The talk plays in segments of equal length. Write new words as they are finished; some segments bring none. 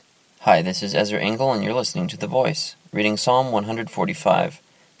Hi, this is Ezra Engel, and you're listening to The Voice, reading Psalm 145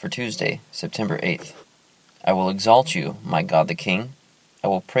 for Tuesday, September 8th. I will exalt you, my God the King. I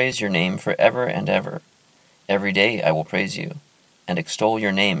will praise your name forever and ever. Every day I will praise you, and extol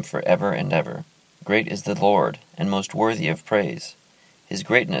your name forever and ever. Great is the Lord, and most worthy of praise. His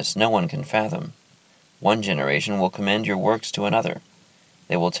greatness no one can fathom. One generation will commend your works to another.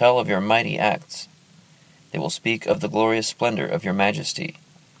 They will tell of your mighty acts. They will speak of the glorious splendor of your majesty,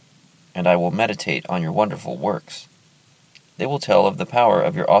 and I will meditate on your wonderful works. They will tell of the power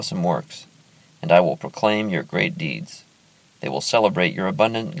of your awesome works, and I will proclaim your great deeds. They will celebrate your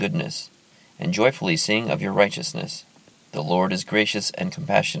abundant goodness, and joyfully sing of your righteousness. The Lord is gracious and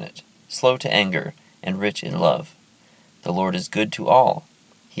compassionate, slow to anger, and rich in love. The Lord is good to all.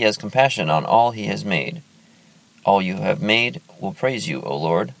 He has compassion on all he has made. All you have made will praise you, O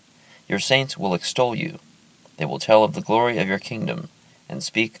Lord. Your saints will extol you. They will tell of the glory of your kingdom, and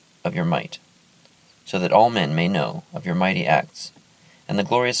speak of your might, so that all men may know of your mighty acts, and the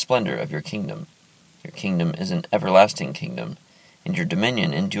glorious splendor of your kingdom. Your kingdom is an everlasting kingdom, and your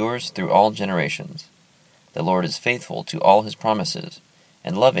dominion endures through all generations. The Lord is faithful to all his promises,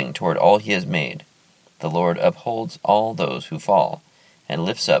 and loving toward all he has made. The Lord upholds all those who fall, and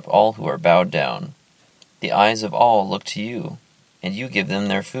lifts up all who are bowed down. The eyes of all look to you, and you give them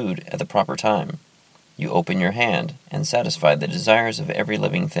their food at the proper time. You open your hand and satisfy the desires of every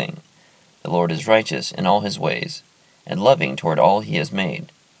living thing. The Lord is righteous in all his ways, and loving toward all he has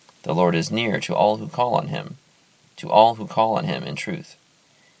made. The Lord is near to all who call on him in truth.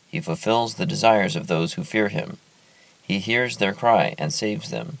 He fulfills the desires of those who fear him. He hears their cry and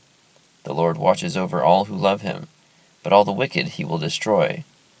saves them. The Lord watches over all who love him, but all the wicked he will destroy.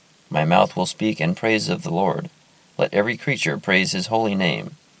 My mouth will speak in praise of the Lord. Let every creature praise his holy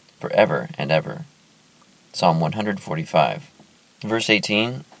name, forever and ever. Psalm 145. Verse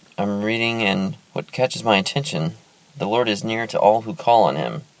 18, I'm reading, and what catches my attention, the Lord is near to all who call on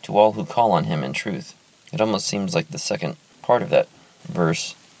him, in truth. It almost seems like the second part of that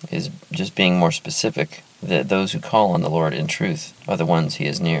verse is just being more specific, that those who call on the Lord in truth are the ones he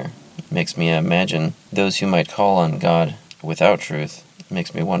is near. It makes me imagine those who might call on God without truth. It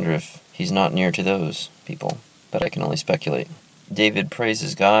makes me wonder if he's not near to those people, but I can only speculate. David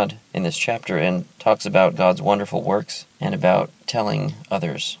praises God in this chapter and talks about God's wonderful works and about telling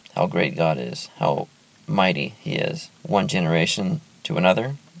others how great God is, how mighty he is. One generation to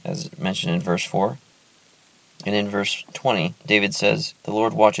another, as mentioned in verse 4. And in verse 20, David says, the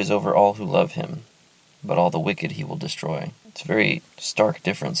Lord watches over all who love him, but all the wicked he will destroy. It's a very stark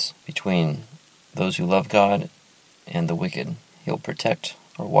difference between those who love God and the wicked. He'll protect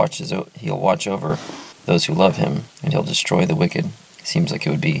or he'll watch over those who love him, and he'll destroy the wicked. It seems like it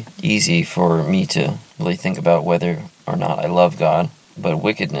would be easy for me to really think about whether or not I love God, but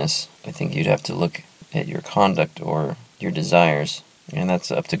wickedness, I think you'd have to look at your conduct or your desires, and that's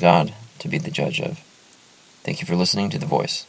up to God to be the judge of. Thank you for listening to The Voice.